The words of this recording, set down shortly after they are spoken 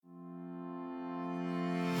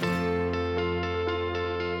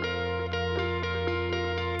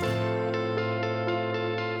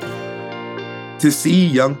To see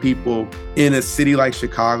young people in a city like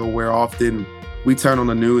Chicago, where often we turn on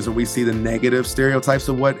the news and we see the negative stereotypes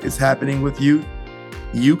of what is happening with youth,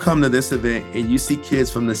 you come to this event and you see kids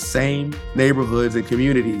from the same neighborhoods and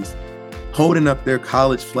communities holding up their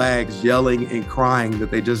college flags, yelling and crying that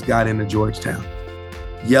they just got into Georgetown,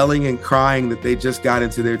 yelling and crying that they just got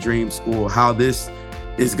into their dream school, how this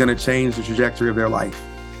is going to change the trajectory of their life.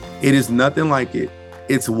 It is nothing like it.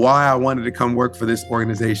 It's why I wanted to come work for this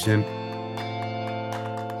organization.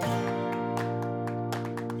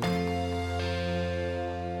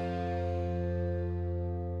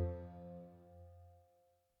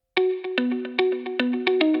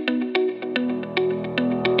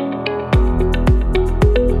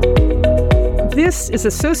 This is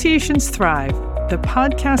Associations Thrive, the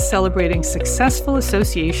podcast celebrating successful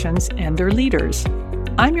associations and their leaders.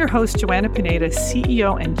 I'm your host, Joanna Pineda,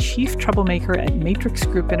 CEO and Chief Troublemaker at Matrix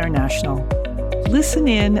Group International. Listen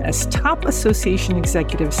in as top association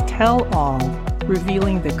executives tell all,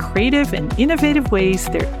 revealing the creative and innovative ways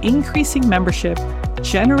they're increasing membership,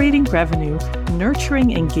 generating revenue,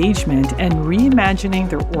 nurturing engagement, and reimagining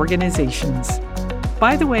their organizations.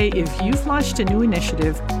 By the way, if you've launched a new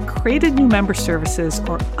initiative, created new member services,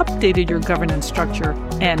 or updated your governance structure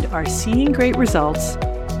and are seeing great results,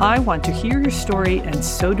 I want to hear your story, and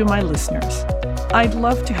so do my listeners. I'd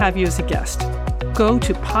love to have you as a guest. Go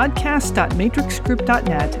to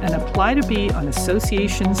podcast.matrixgroup.net and apply to be on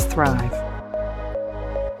Associations Thrive.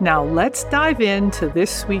 Now let's dive into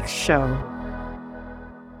this week's show.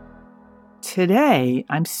 Today,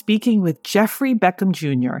 I'm speaking with Jeffery Beckham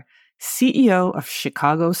Jr., CEO of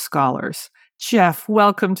Chicago Scholars. Jeff,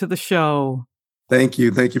 welcome to the show. Thank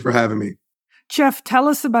you. Thank you for having me. Jeff, tell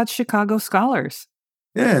us about Chicago Scholars.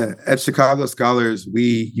 Yeah, at Chicago Scholars,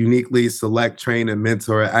 we uniquely select, train, and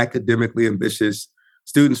mentor academically ambitious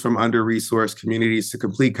students from under-resourced communities to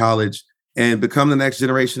complete college and become the next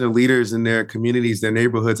generation of leaders in their communities, their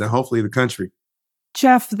neighborhoods, and hopefully the country.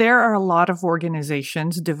 Jeff, there are a lot of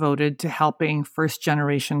organizations devoted to helping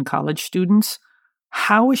first-generation college students.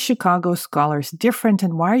 How is Chicago Scholars different,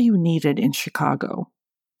 and why are you needed in Chicago?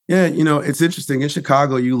 Yeah, it's interesting. In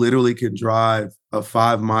Chicago, you literally can drive a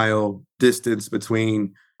 5-mile distance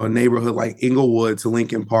between a neighborhood like Inglewood to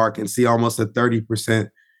Lincoln Park and see almost a 30%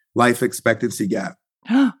 life expectancy gap.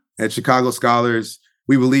 At Chicago Scholars,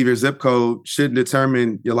 we believe your zip code shouldn't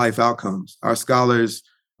determine your life outcomes. Our scholars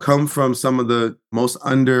come from some of the most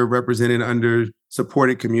underrepresented,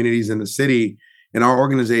 under-supported communities in the city. And our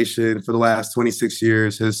organization for the last 26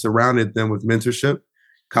 years has surrounded them with mentorship,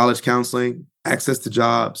 college counseling, access to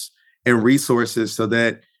jobs, and resources so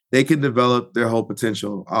that they can develop their whole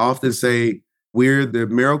potential. I often say we're the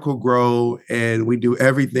Miracle Grow, and we do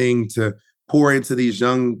everything to pour into these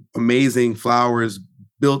young, amazing flowers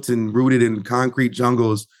built and rooted in concrete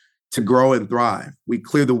jungles to grow and thrive. We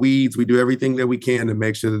clear the weeds. We do everything that we can to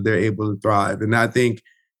make sure that they're able to thrive. And I think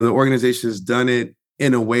the organization has done it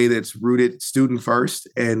in a way that's rooted student first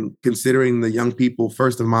and considering the young people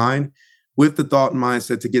first of mind with the thought and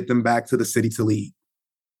mindset to get them back to the city to lead.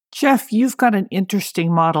 Jeff, you've got an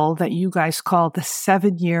interesting model that you guys call the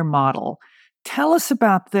 7-year model. Tell us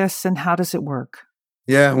about this and how does it work?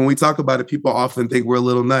 Yeah, when we talk about it, people often think we're a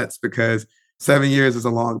little nuts because 7 years is a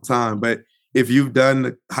long time. But if you've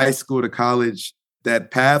done high school to college, that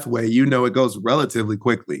pathway, it goes relatively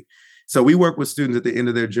quickly. So we work with students at the end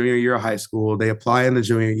of their junior year of high school. They apply in the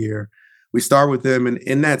junior year. We start with them, and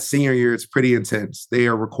in that senior year, it's pretty intense. They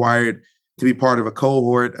are required to be part of a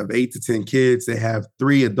cohort of 8 to 10 kids. They have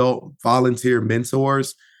 3 adult volunteer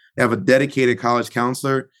mentors. They have a dedicated college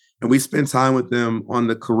counselor, and we spend time with them on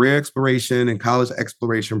the career exploration and college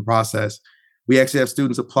exploration process. We actually have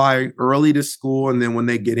students apply early to school, and then when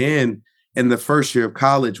they get in the first year of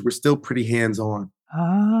college, we're still pretty hands-on.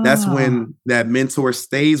 That's when that mentor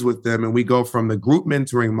stays with them, and we go from the group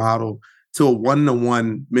mentoring model to a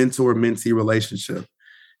one-to-one mentor-mentee relationship.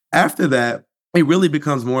 After that, it really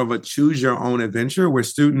becomes more of a choose-your-own adventure where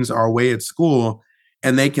students are away at school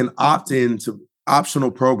and they can opt into optional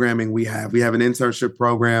programming we have. We have an internship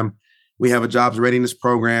program. We have a jobs readiness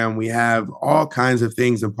program. We have all kinds of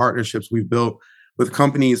things and partnerships we've built with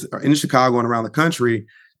companies in Chicago and around the country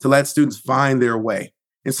to let students find their way.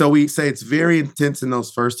 And so we say it's very intense in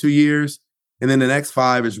those first 2 years. And then the next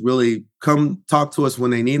 5 is really come talk to us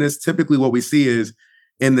when they need us. Typically what we see is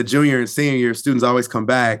in the junior and senior year, students always come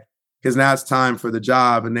back because now it's time for the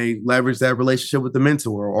job and they leverage that relationship with the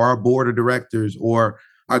mentor or our board of directors or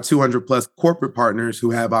our 200 plus corporate partners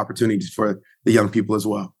who have opportunities for the young people as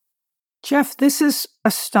well. Jeff, this is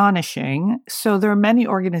astonishing. So there are many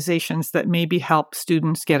organizations that maybe help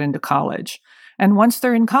students get into college. And once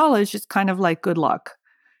they're in college, it's kind of like good luck.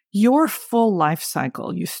 Your full life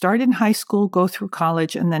cycle. You start in high school, go through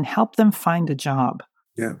college, and then help them find a job.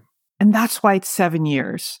 Yeah, And that's why it's 7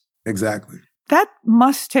 years. exactly. That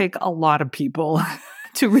must take a lot of people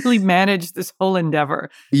to really manage this whole endeavor.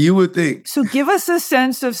 You would think. So give us a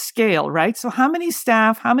sense of scale, right? So how many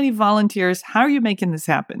staff, how many volunteers, how are you making this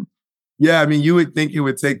happen? Yeah, I mean, you would think it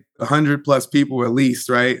would take 100 plus people at least,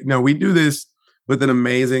 right? No, we do this with an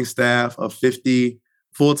amazing staff of 50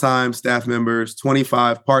 full-time staff members,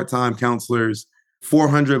 25 part-time counselors,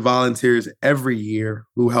 400 volunteers every year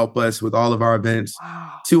who help us with all of our events,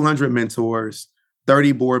 Wow. 200 mentors,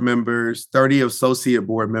 30 board members, 30 associate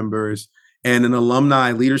board members, and an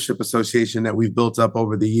alumni leadership association that we've built up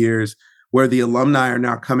over the years where the alumni are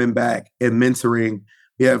now coming back and mentoring.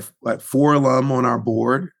 We have 4 alum on our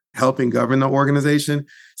board helping govern the organization.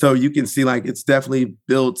 So you can see it's definitely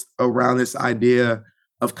built around this idea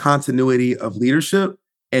of continuity of leadership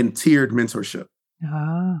and tiered mentorship.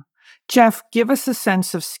 Ah. Jeff, give us a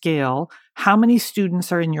sense of scale. How many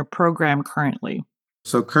students are in your program currently?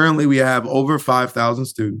 So currently we have over 5,000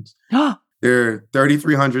 students. There are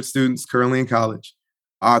 3,300 students currently in college.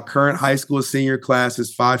 Our current high school senior class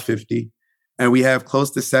is 550, and we have close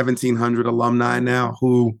to 1,700 alumni now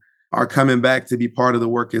who are coming back to be part of the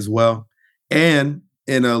work as well. And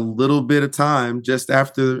in a little bit of time, just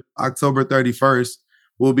after October 31st,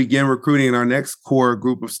 we'll begin recruiting our next core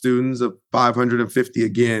group of students of 550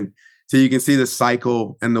 again. So you can see the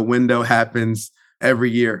cycle and the window happens every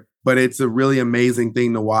year. But it's a really amazing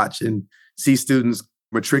thing to watch and see students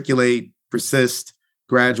matriculate, persist,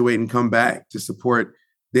 graduate, and come back to support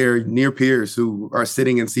their near peers who are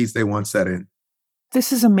sitting in seats they once sat in.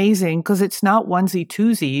 This is amazing because it's not onesie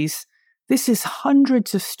twosies. This is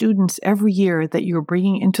hundreds of students every year that you're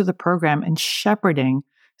bringing into the program and shepherding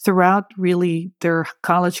throughout really their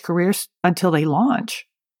college careers until they launch.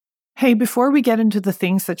 Hey, before we get into the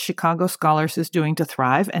things that Chicago Scholars is doing to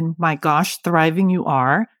thrive, and my gosh, thriving you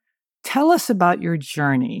are, tell us about your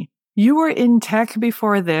journey. You were in tech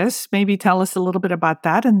before this. Maybe tell us a little bit about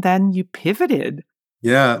that, and then you pivoted.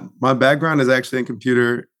 Yeah, my background is actually in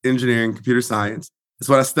computer engineering, computer science. That's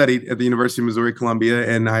what I studied at the University of Missouri, Columbia,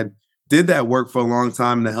 and I did that work for a long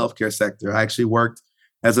time in the healthcare sector. I actually worked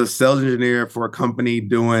as a sales engineer for a company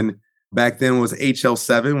doing, back then was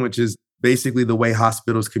HL7, which is basically the way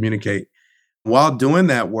hospitals communicate. While doing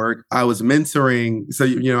that work, I was mentoring. So,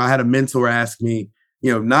 I had a mentor ask me,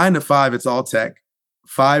 9 to 5, it's all tech.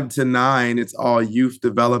 5 to 9, it's all youth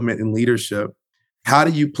development and leadership. How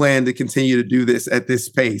do you plan to continue to do this at this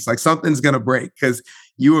pace? Something's going to break because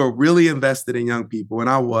you are really invested in young people. And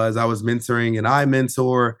I was mentoring and I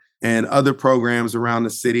mentor and other programs around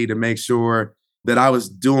the city to make sure that I was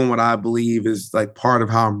doing what I believe is part of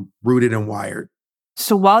how I'm rooted and wired.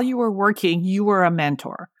 So while you were working, you were a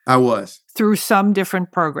mentor. I was. Through some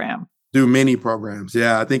different program. Through many programs.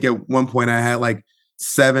 Yeah. I think at one point I had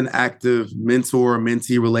 7 active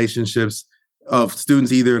mentor-mentee relationships of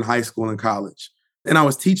students either in high school and college. And I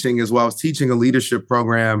was teaching as well. I was teaching a leadership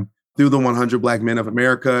program through the 100 Black Men of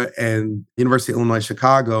America and University of Illinois,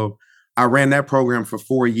 Chicago. I ran that program for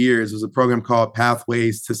 4 years. It was a program called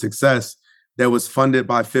Pathways to Success that was funded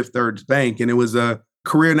by Fifth Third Bank. And it was a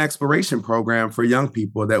career and exploration program for young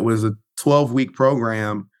people that was a 12-week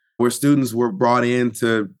program where students were brought in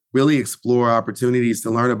to really explore opportunities to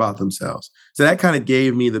learn about themselves. So that kind of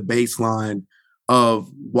gave me the baseline of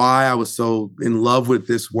why I was so in love with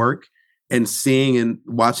this work, and seeing and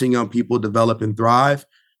watching young people develop and thrive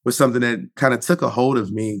was something that kind of took a hold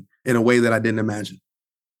of me in a way that I didn't imagine.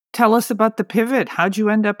 Tell us about the pivot. How'd you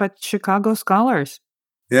end up at Chicago Scholars?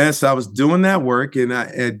 Yes, I was doing that work, and I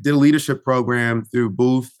did a leadership program through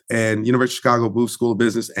Booth and University of Chicago Booth School of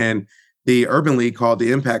Business and the Urban League called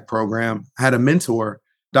the Impact Program. I had a mentor,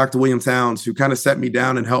 Dr. William Towns, who kind of set me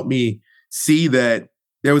down and helped me see that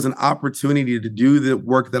there was an opportunity to do the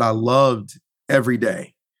work that I loved every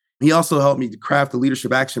day. He also helped me to craft a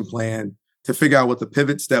leadership action plan to figure out what the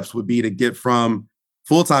pivot steps would be to get from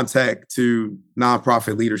full-time tech to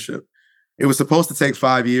nonprofit leadership. It was supposed to take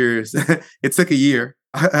 5 years. It took a year.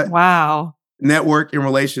 Wow. Network and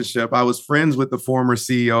relationship. I was friends with the former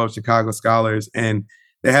CEO of Chicago Scholars, and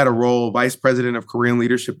they had a role, vice president of Korean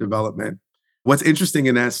leadership development. What's interesting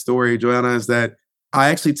in that story, Joanna, is that I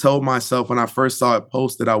actually told myself when I first saw it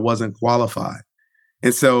posted I wasn't qualified.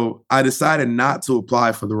 And so I decided not to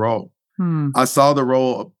apply for the role. I saw the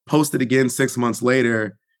role posted again 6 months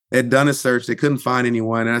later. They'd done a search. They couldn't find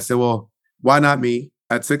anyone. And I said, well, why not me?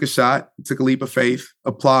 I took a shot, took a leap of faith,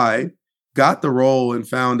 applied, got the role, and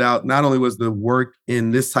found out not only was the work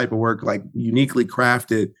in this type of work uniquely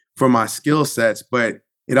crafted for my skill sets, but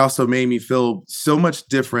it also made me feel so much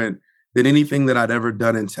different than anything that I'd ever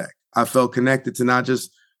done in tech. I felt connected to not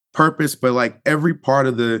just purpose, but like every part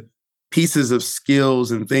of the pieces of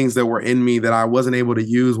skills and things that were in me that I wasn't able to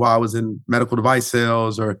use while I was in medical device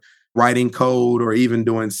sales or writing code or even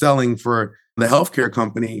doing selling for the healthcare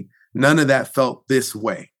company. None of that felt this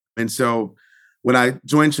way. And so when I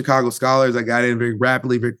joined Chicago Scholars, I got in very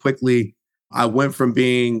rapidly, very quickly. I went from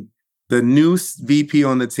being the new VP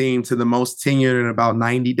on the team to the most tenured in about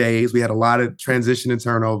 90 days. We had a lot of transition and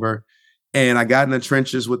turnover. And I got in the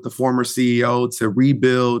trenches with the former CEO to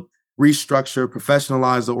rebuild, restructure,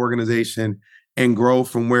 professionalize the organization, and grow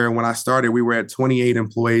from where when I started, we were at 28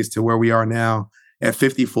 employees to where we are now at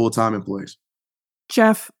 50 full-time employees.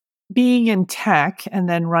 Jeff, being in tech and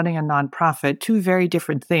then running a nonprofit, two very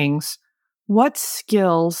different things. What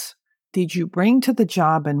skills did you bring to the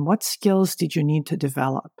job and what skills did you need to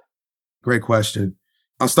develop? Great question.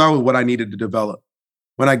 I'll start with what I needed to develop.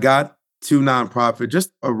 When I got to nonprofit,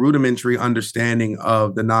 just a rudimentary understanding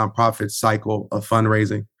of the nonprofit cycle of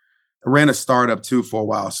fundraising. I ran a startup too for a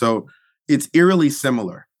while. So it's eerily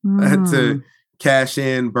similar to cash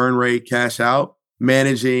in, burn rate, cash out,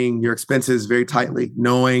 managing your expenses very tightly,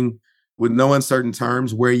 knowing with no uncertain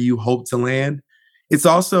terms where you hope to land. It's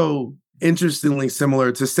also interestingly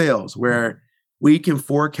similar to sales, where we can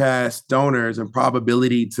forecast donors and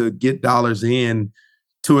probability to get dollars in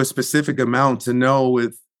to a specific amount to know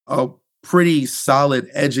with a pretty solid,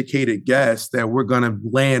 educated guess that we're going to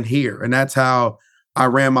land here. And that's how I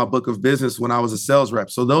ran my book of business when I was a sales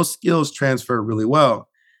rep. So those skills transfer really well.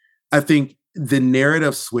 I think the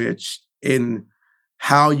narrative switch in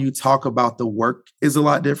how you talk about the work is a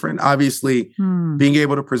lot different. Obviously, being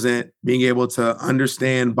able to present, being able to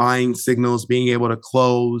understand buying signals, being able to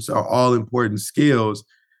close are all important skills.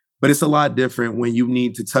 But it's a lot different when you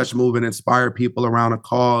need to touch, move, and inspire people around a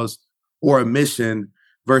cause or a mission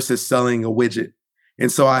versus selling a widget.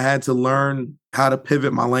 And so I had to learn how to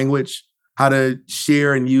pivot my language, how to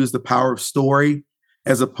share and use the power of story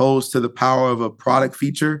as opposed to the power of a product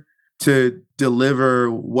feature to deliver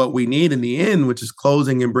what we need in the end, which is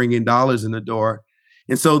closing and bringing dollars in the door.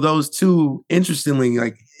 And so those two, interestingly,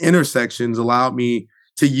 like intersections allowed me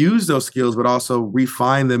to use those skills, but also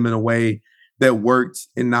refine them in a way that worked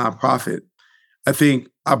in nonprofit. I think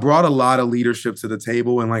I brought a lot of leadership to the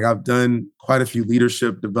table, and like I've done quite a few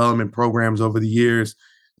leadership development programs over the years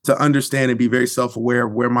to understand and be very self-aware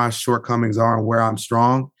of where my shortcomings are and where I'm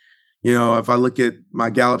strong. You know, if I look at my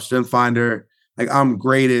Gallup Strength Finder, like I'm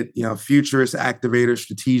great at, futurist, activator,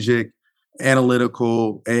 strategic,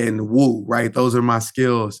 analytical, and woo, right? Those are my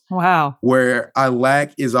skills. Wow. Where I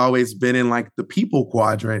lack is always been in like the people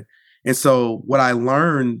quadrant. And so what I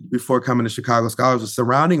learned before coming to Chicago Scholars was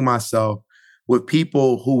surrounding myself with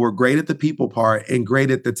people who were great at the people part and great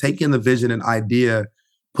at the taking the vision and idea,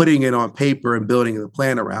 putting it on paper and building the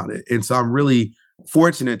plan around it. And so I'm really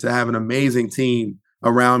fortunate to have an amazing team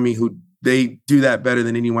around me who they do that better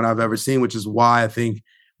than anyone I've ever seen, which is why I think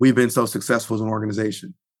we've been so successful as an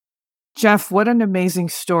organization. Jeff, what an amazing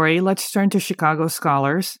story. Let's turn to Chicago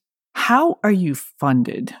Scholars. How are you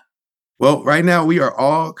funded? Well, right now we are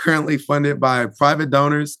all currently funded by private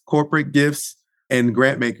donors, corporate gifts, and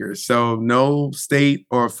grant makers. So no state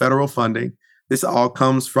or federal funding. This all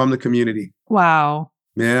comes from the community. Wow.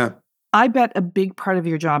 Yeah. I bet a big part of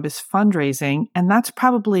your job is fundraising, and that's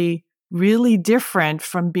probably really different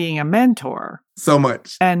from being a mentor. So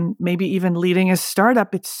much. And maybe even leading a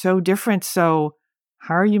startup, it's so different. So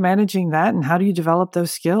how are you managing that, and how do you develop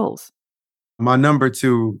those skills? My number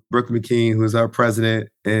two, Brooke McKean, who's our president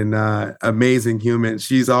and amazing human,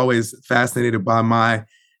 she's always fascinated by my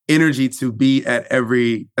energy to be at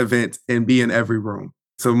every event and be in every room.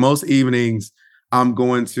 So most evenings, I'm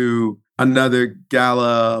going to another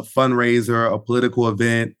gala, fundraiser, a political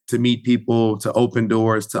event to meet people, to open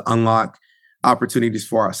doors, to unlock opportunities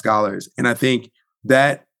for our scholars. And I think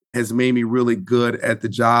that has made me really good at the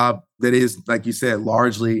job that is, like you said,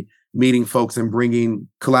 largely meeting folks and bringing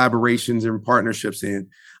collaborations and partnerships in.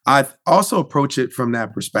 I also approach it from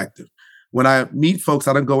that perspective. When I meet folks,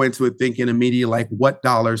 I don't go into it thinking immediately like, what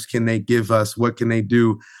dollars can they give us? What can they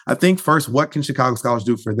do? I think first, what can Chicago Scholars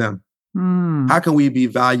do for them? How can we be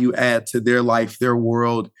value add to their life, their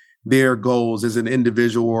world, their goals as an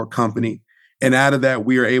individual or company? And out of that,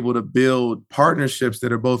 we are able to build partnerships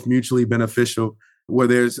that are both mutually beneficial, where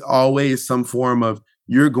there's always some form of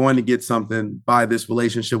you're going to get something by this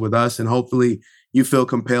relationship with us. And hopefully you feel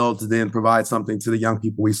compelled to then provide something to the young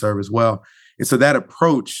people we serve as well. And so that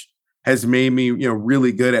approach has made me,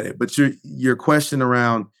 really good at it. But your question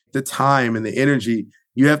around the time and the energy,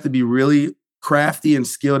 you have to be really crafty and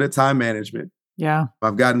skilled at time management. Yeah.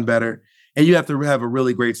 I've gotten better. And you have to have a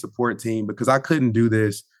really great support team because I couldn't do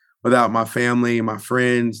this without my family, my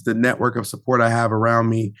friends, the network of support I have around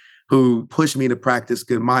me who push me to practice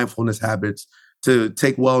good mindfulness habits, to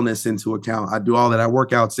take wellness into account. I do all that. I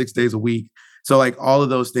work out 6 days a week. So like all of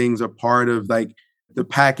those things are part of like the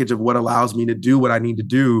package of what allows me to do what I need to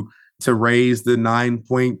do to raise the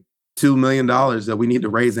 $9.2 million that we need to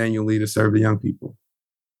raise annually to serve the young people.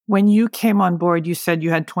 When you came on board, you said you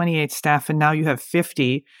had 28 staff and now you have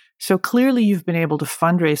 50. So clearly you've been able to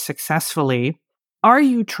fundraise successfully. Are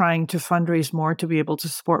you trying to fundraise more to be able to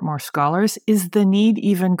support more scholars? Is the need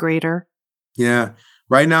even greater? Yeah.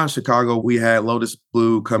 Right now in Chicago, we had Lotus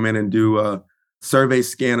Blue come in and do a survey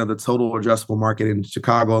scan of the total addressable market in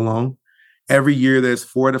Chicago alone. Every year, there's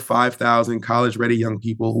 4,000 to 5,000 college-ready young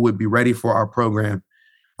people who would be ready for our program.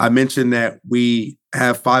 I mentioned that we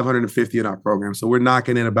have 550 in our program, so we're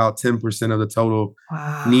knocking in about 10% of the total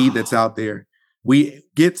need that's out there. We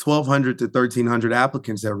get 1,200 to 1,300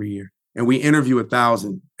 applicants every year, and we interview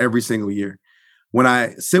 1,000 every single year. When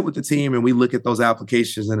I sit with the team and we look at those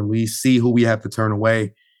applications and we see who we have to turn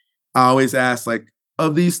away, I always ask, like,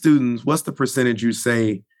 of these students, what's the percentage you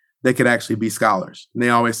say they could actually be scholars? And they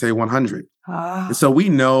always say 100. And so we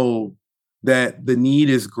know that the need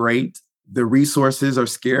is great. The resources are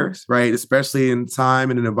scarce, right? Especially in time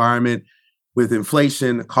and an environment with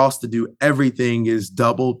inflation, the cost to do everything is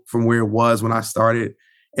doubled from where it was when I started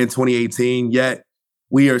in 2018. Yet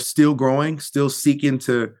we are still growing, still seeking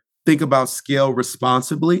to think about scale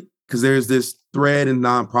responsibly, because there's this thread in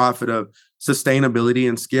nonprofit of sustainability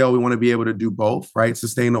and scale. We want to be able to do both, right?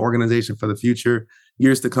 Sustain the organization for the future,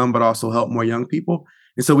 years to come, but also help more young people.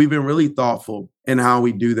 And so we've been really thoughtful in how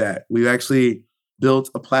we do that. We've actually built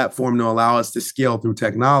a platform to allow us to scale through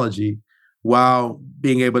technology while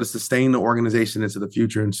being able to sustain the organization into the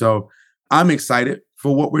future. And so I'm excited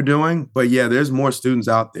for what we're doing, but yeah, there's more students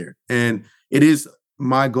out there. And it is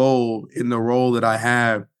my goal in the role that I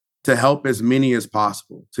have to help as many as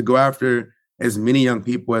possible, to go after as many young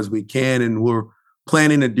people as we can. And we're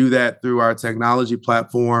planning to do that through our technology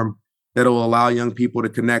platform that will allow young people to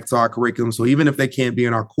connect to our curriculum. So even if they can't be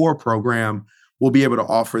in our core program, we'll be able to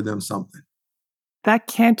offer them something. That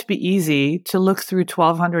can't be easy to look through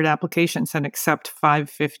 1,200 applications and accept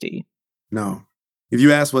 550. No. If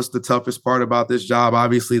you ask what's the toughest part about this job,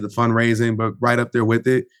 obviously the fundraising, but right up there with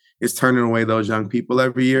it is turning away those young people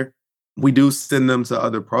every year. We do send them to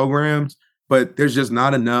other programs, but there's just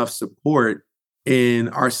not enough support in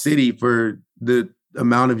our city for the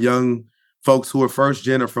amount of young folks who are first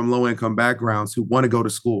gen or from low income backgrounds who want to go to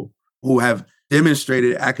school, who have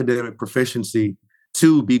demonstrated academic proficiency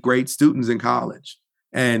to be great students in college.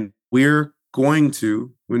 And we're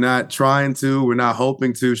not trying to, we're not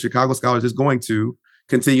hoping to, Chicago Scholars is going to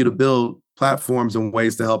continue to build platforms and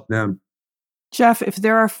ways to help them. Jeff, if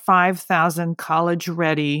there are 5,000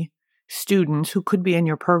 college-ready students who could be in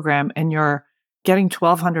your program and you're getting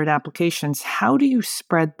 1,200 applications, how do you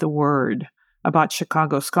spread the word about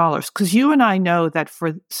Chicago Scholars? Because you and I know that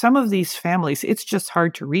for some of these families, it's just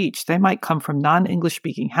hard to reach. They might come from non-English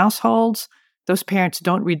speaking households. Those parents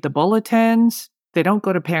don't read the bulletins. They don't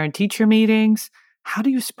go to parent-teacher meetings. How do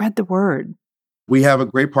you spread the word? We have a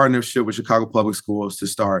great partnership with Chicago Public Schools to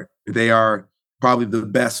start. They are probably the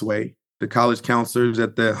best way. The college counselors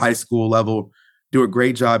at the high school level do a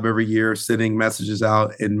great job every year sending messages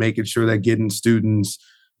out and making sure they're getting students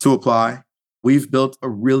to apply. We've built a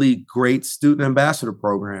really great student ambassador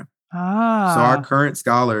program. So our current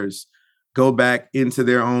scholars go back into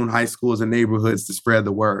their own high schools and neighborhoods to spread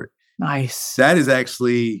the word. Nice. That has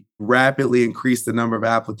actually rapidly increased the number of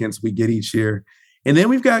applicants we get each year. And then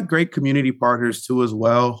we've got great community partners too as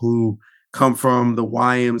well, who come from the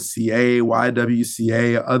YMCA,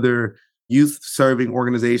 YWCA, other youth serving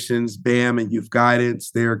organizations, BAM and Youth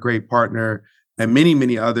Guidance. They're a great partner, and many,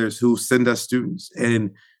 many others who send us students.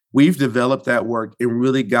 And we've developed that work and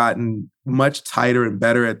really gotten much tighter and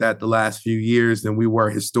better at that the last few years than we were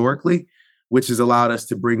historically, which has allowed us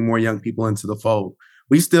to bring more young people into the fold.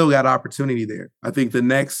 We still got opportunity there. I think the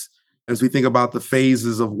next, as we think about the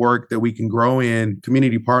phases of work that we can grow in,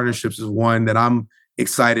 community partnerships is one that I'm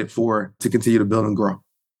excited for to continue to build and grow.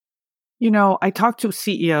 You know, I talk to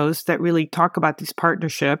CEOs that really talk about these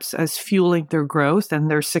partnerships as fueling their growth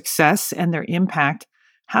and their success and their impact.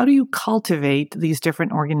 How do you cultivate these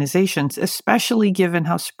different organizations, especially given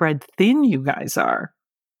how spread thin you guys are?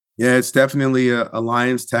 Yeah, it's definitely a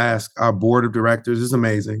lion's task. Our board of directors is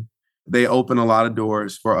amazing. They open a lot of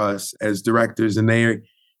doors for us as directors, and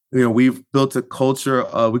we've built a culture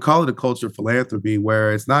we call it a culture of philanthropy,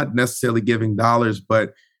 where it's not necessarily giving dollars,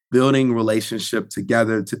 but building relationship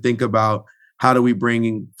together to think about how do we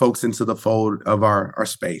bring folks into the fold of our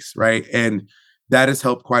space, right? And that has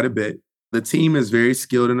helped quite a bit. The team is very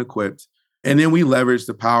skilled and equipped. And then we leverage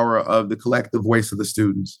the power of the collective voice of the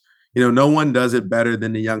students. No one does it better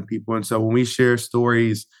than the young people. And so when we share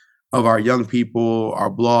stories of our young people, our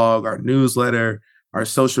blog, our newsletter, our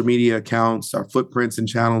social media accounts, our footprints and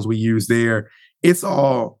channels we use there, it's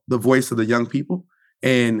all the voice of the young people.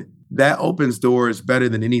 And that opens doors better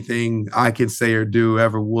than anything I can say or do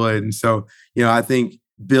ever would. And so, I think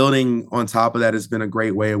building on top of that has been a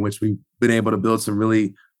great way in which we've been able to build some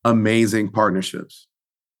really amazing partnerships.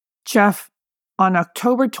 Jeff, on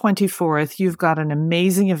October 24th, you've got an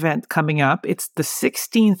amazing event coming up. It's the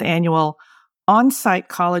 16th annual On-Site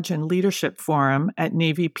College and Leadership Forum at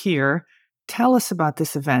Navy Pier. Tell us about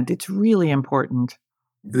this event. It's really important.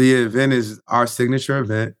 The event is our signature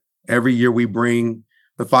event. Every year we bring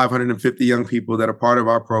the 550 young people that are part of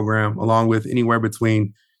our program, along with anywhere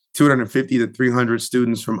between 250 to 300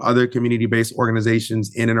 students from other community-based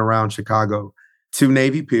organizations in and around Chicago, to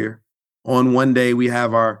Navy Pier. On one day, we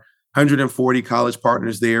have our 140 college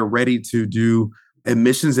partners there ready to do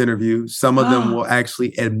admissions interviews. Some of them will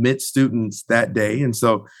actually admit students that day. And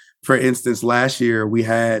so, for instance, last year, we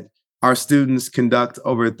had our students conduct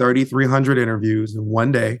over 3,300 interviews in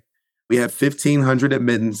one day. We had 1,500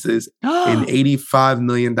 admittances and $85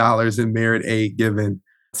 million in merit aid given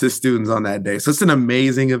to students on that day. So it's an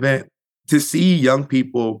amazing event to see young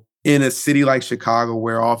people in a city like Chicago,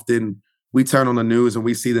 where often we turn on the news and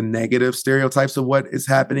we see the negative stereotypes of what is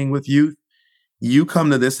happening with youth. You come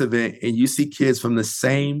to this event and you see kids from the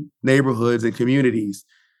same neighborhoods and communities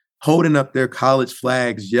holding up their college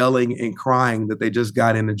flags, yelling and crying that they just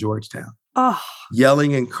got into Georgetown,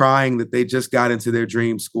 yelling and crying that they just got into their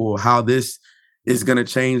dream school, how this is going to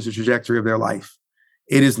change the trajectory of their life.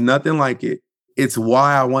 It is nothing like it. It's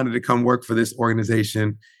why I wanted to come work for this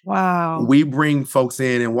organization. Wow. We bring folks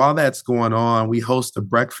in, and while that's going on, we host a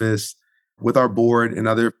breakfast with our board and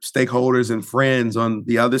other stakeholders and friends on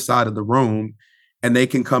the other side of the room, and they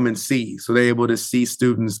can come and see. So they're able to see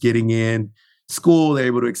students getting in school. They're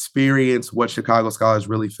able to experience what Chicago Scholars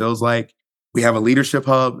really feels like. We have a leadership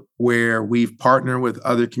hub where we've partnered with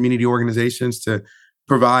other community organizations to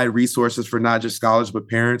provide resources for not just scholars, but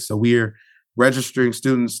parents. So we are registering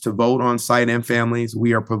students to vote on site and families.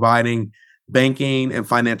 We are providing banking and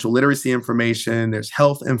financial literacy information. There's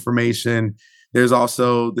health information. There's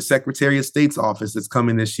also the Secretary of State's office that's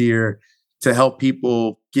coming this year to help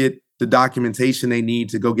people get the documentation they need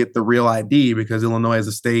to go get the real ID, because Illinois as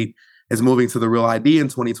a state is moving to the real ID in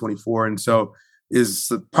 2024. And so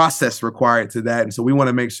is a process required to that. And so we want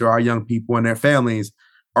to make sure our young people and their families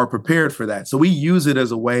are prepared for that. So we use it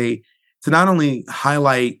as a way to not only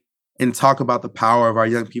highlight and talk about the power of our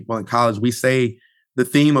young people in college. We say the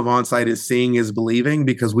theme of On-Site is seeing is believing,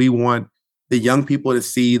 because we want the young people to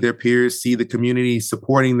see their peers, see the community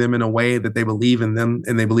supporting them in a way that they believe in them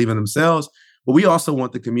and they believe in themselves. But we also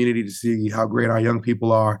want the community to see how great our young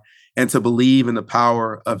people are and to believe in the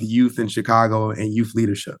power of youth in Chicago and youth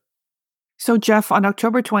leadership. So, Jeff, on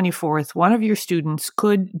October 24th, one of your students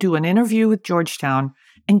could do an interview with Georgetown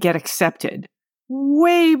and get accepted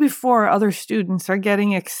way before other students are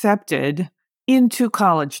getting accepted into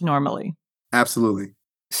college normally. Absolutely.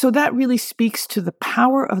 So that really speaks to the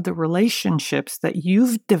power of the relationships that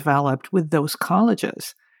you've developed with those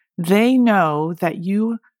colleges. They know that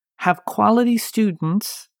you have quality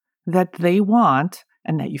students that they want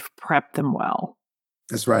and that you've prepped them well.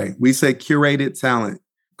 That's right. We say curated talent,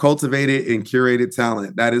 cultivated and curated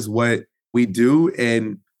talent. That is what we do.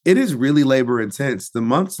 And it is really labor intense. The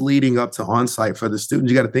months leading up to On-Site for the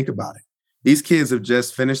students, you got to think about it. These kids have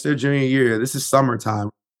just finished their junior year. This is summertime.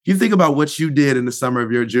 If you think about what you did in the summer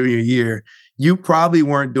of your junior year, you probably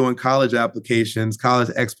weren't doing college applications, college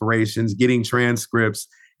explorations, getting transcripts,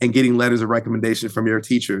 and getting letters of recommendation from your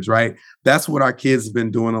teachers, right? That's what our kids have been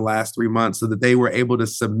doing the last 3 months so that they were able to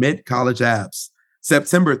submit college apps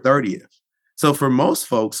September 30th. So for most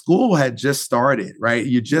folks, school had just started, right?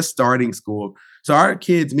 You're just starting school. So our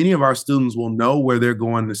kids, many of our students will know where they're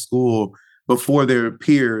going to school before their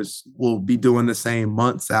peers will be doing the same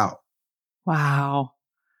months out. Wow.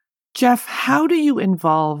 Jeff, how do you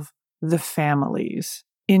involve the families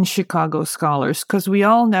in Chicago Scholars? Because we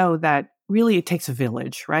all know that really it takes a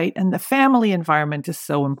village, right? And the family environment is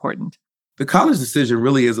so important. The college decision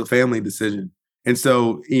really is a family decision. And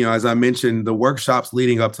so, as I mentioned, the workshops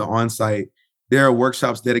leading up to On-Site, there are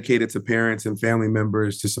workshops dedicated to parents and family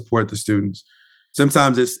members to support the students.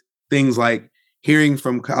 Sometimes it's things like hearing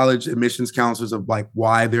from college admissions counselors of like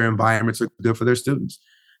why their environments are good for their students.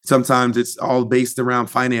 Sometimes it's all based around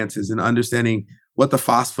finances and understanding what the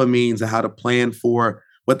FOSFA means and how to plan for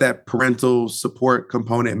what that parental support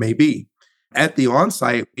component may be. At the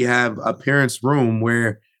On-Site, we have a parents' room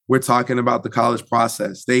where we're talking about the college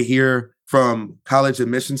process. They hear from college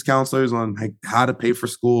admissions counselors on how to pay for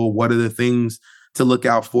school, what are the things to look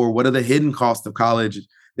out for, what are the hidden costs of college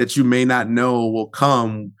that you may not know will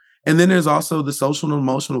come. And then there's also the social and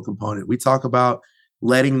emotional component. We talk about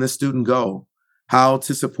letting the student go, how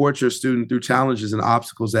to support your student through challenges and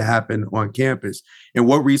obstacles that happen on campus, and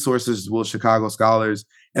what resources will Chicago Scholars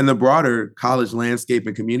and the broader college landscape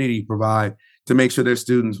and community provide to make sure their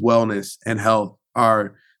students' wellness and health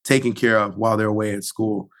are taken care of while they're away at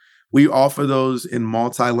school. We offer those in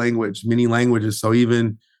multi-language, many languages. So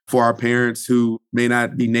even for our parents who may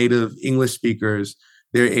not be native English speakers,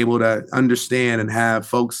 they're able to understand and have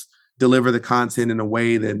folks deliver the content in a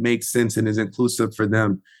way that makes sense and is inclusive for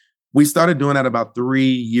them. We started doing that about 3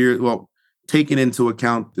 years, well, taking into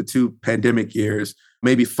account the 2 pandemic years,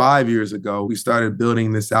 maybe 5 years ago, we started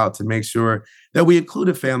building this out to make sure that we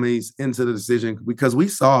included families into the decision, because we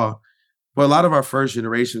saw for a lot of our first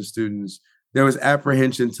generation students, there was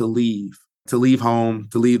apprehension to leave home,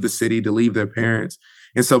 to leave the city, to leave their parents.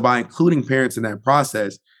 And so by including parents in that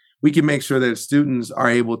process, we can make sure that students are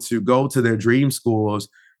able to go to their dream schools,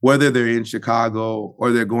 whether they're in Chicago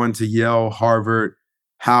or they're going to Yale, Harvard,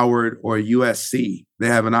 Howard, or USC. They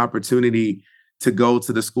have an opportunity to go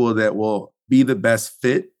to the school that will be the best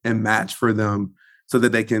fit and match for them so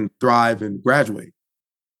that they can thrive and graduate.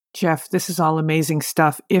 Jeff, this is all amazing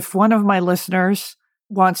stuff. If one of my listeners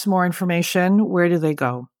wants more information, where do they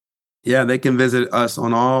go? Yeah, they can visit us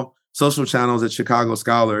on all social channels at Chicago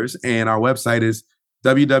Scholars, and our website is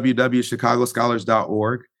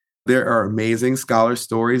www.chicagoscholars.org. There are amazing scholar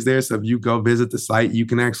stories there. So if you go visit the site, you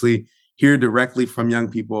can actually hear directly from young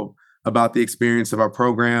people about the experience of our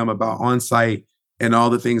program, about on-site, and all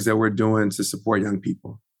the things that we're doing to support young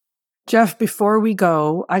people. Jeff, before we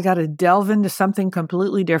go, I got to delve into something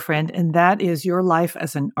completely different, and that is your life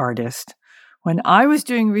as an artist. When I was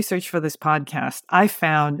doing research for this podcast, I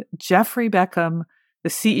found Jeffery Beckham, the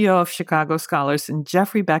CEO of Chicago Scholars, and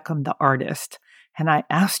Jeffery Beckham, the artist. And I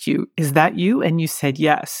asked you, is that you? And you said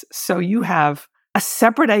yes. So you have a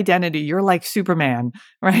separate identity. You're like Superman,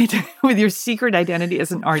 right? With your secret identity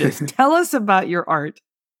as an artist. Tell us about your art.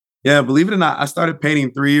 Yeah, believe it or not, I started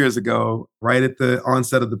painting 3 years ago, right at the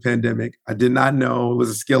onset of the pandemic. I did not know it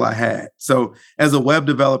was a skill I had. So as a web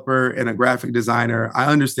developer and a graphic designer, I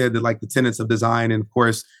understand that like the tenets of design and of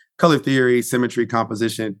course, color theory, symmetry,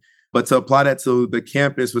 composition. But to apply that to the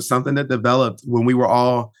campus was something that developed when we were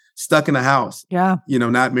all stuck in a house. Yeah.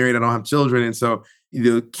 Not married, I don't have children. And so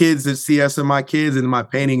the kids that see us and my kids and my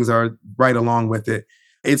paintings are right along with it.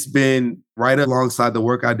 It's been right alongside the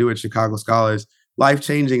work I do at Chicago Scholars,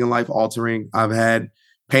 life-changing and life-altering. I've had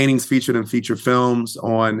paintings featured in feature films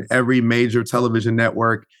on every major television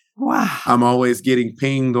network. Wow. I'm always getting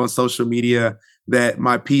pinged on social media that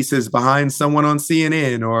my piece is behind someone on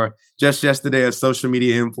CNN, or just yesterday, a social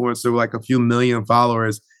media influencer with like a few million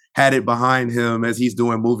followers had it behind him as he's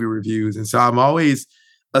doing movie reviews. And so I'm always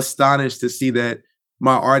astonished to see that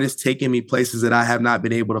my art is taking me places that I have not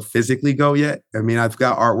been able to physically go yet. I mean, I've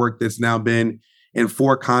got artwork that's now been in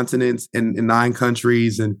 4 continents and in 9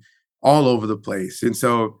 countries and all over the place. And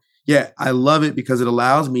so, yeah, I love it because it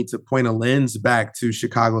allows me to point a lens back to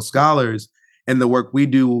Chicago Scholars and the work we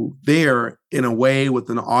do there in a way with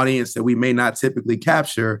an audience that we may not typically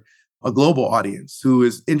capture, a global audience who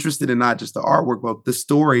is interested in not just the artwork, but the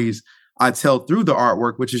stories I tell through the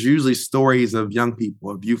artwork, which is usually stories of young people,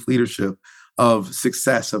 of youth leadership, of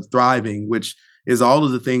success, of thriving, which is all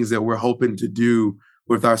of the things that we're hoping to do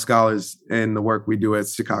with our scholars and the work we do at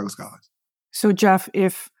Chicago Scholars. So, Jeff,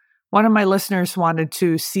 if one of my listeners wanted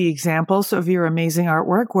to see examples of your amazing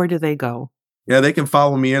artwork, where do they go? Yeah, they can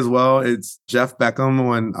follow me as well. It's Jeff Beckham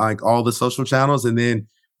on like all the social channels. And then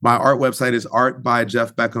my art website is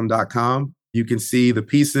artbyjeffbeckham.com. You can see the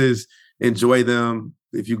pieces, enjoy them.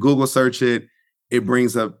 If you Google search it, it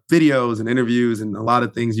brings up videos and interviews and a lot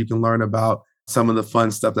of things you can learn about some of the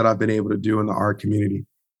fun stuff that I've been able to do in the art community.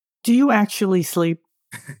 Do you actually sleep?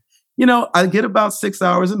 I get about 6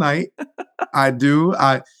 hours a night. I do.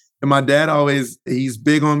 And my dad he's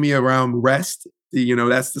big on me around rest.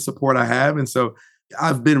 That's the support I have. And so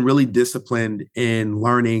I've been really disciplined in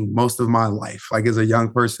learning most of my life, like as a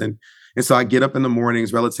young person. And so I get up in the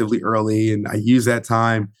mornings relatively early and I use that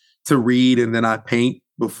time to read, and then I paint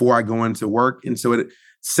before I go into work. And so it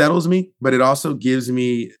settles me, but it also gives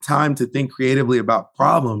me time to think creatively about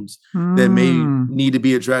problems that may need to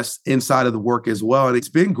be addressed inside of the work as well. And it's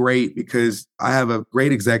been great because I have a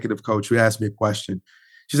great executive coach who asked me a question.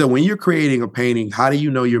 She said, when you're creating a painting, how do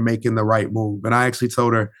you know you're making the right move? And I actually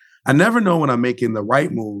told her, I never know when I'm making the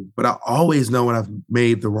right move, but I always know when I've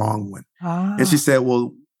made the wrong one. And she said,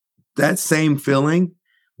 well, that same feeling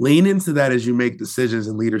Lean into that as you make decisions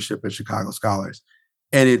in leadership at Chicago Scholars.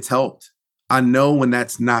 And it's helped. I know when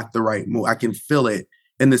that's not the right move. I can feel it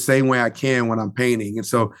in the same way I can when I'm painting. And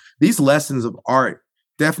so these lessons of art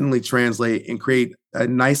definitely translate and create a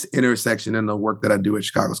nice intersection in the work that I do at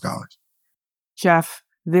Chicago Scholars. Jeff,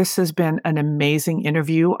 this has been an amazing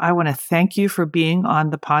interview. I want to thank you for being on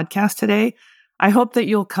the podcast today. I hope that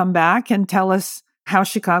you'll come back and tell us how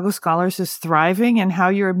Chicago Scholars is thriving and how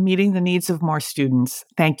you're meeting the needs of more students.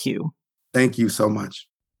 Thank you. Thank you so much.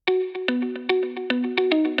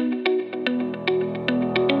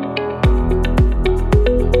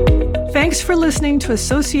 Thanks for listening to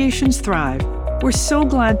Associations Thrive. We're so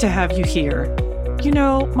glad to have you here. You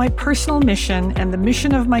know, my personal mission and the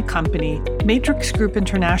mission of my company, Matrix Group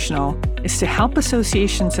International, is to help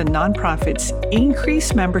associations and nonprofits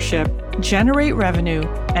increase membership, generate revenue,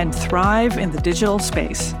 and thrive in the digital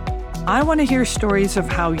space. I want to hear stories of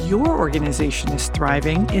how your organization is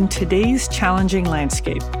thriving in today's challenging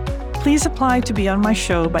landscape. Please apply to be on my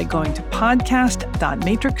show by going to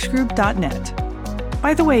podcast.matrixgroup.net.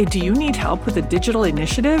 By the way, do you need help with a digital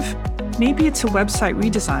initiative? Maybe it's a website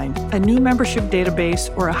redesign, a new membership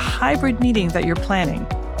database, or a hybrid meeting that you're planning.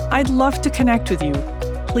 I'd love to connect with you.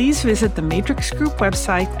 Please visit the Matrix Group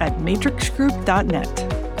website at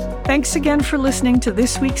matrixgroup.net. Thanks again for listening to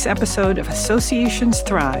this week's episode of Associations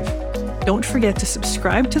Thrive. Don't forget to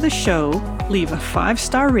subscribe to the show, leave a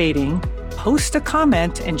 5-star rating, post a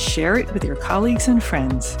comment, and share it with your colleagues and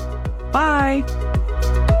friends. Bye!